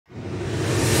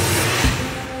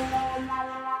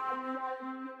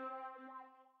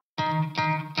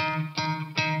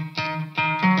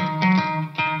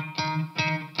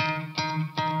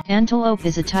Antelope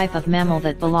is a type of mammal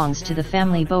that belongs to the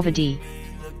family Bovidae.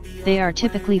 They are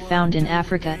typically found in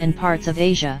Africa and parts of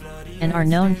Asia, and are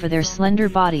known for their slender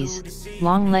bodies,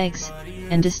 long legs,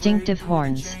 and distinctive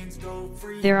horns.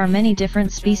 There are many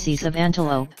different species of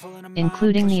antelope,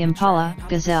 including the impala,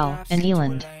 gazelle, and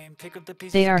eland.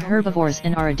 They are herbivores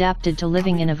and are adapted to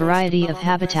living in a variety of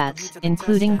habitats,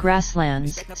 including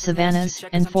grasslands, savannas,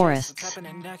 and forests.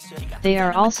 They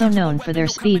are also known for their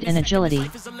speed and agility,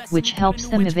 which helps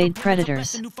them evade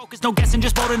predators. No guessing,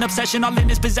 just bold and obsession, all in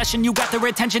his possession. You got their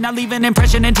attention, now leave an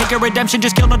impression and take a redemption.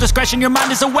 Just kill, no discretion, your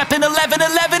mind is a weapon.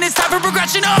 11-11, it's time for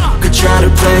progression. Could try to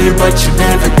play, but you're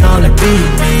never gonna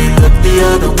beat me. Look the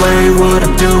other way, what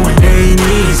I'm doing ain't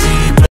easy.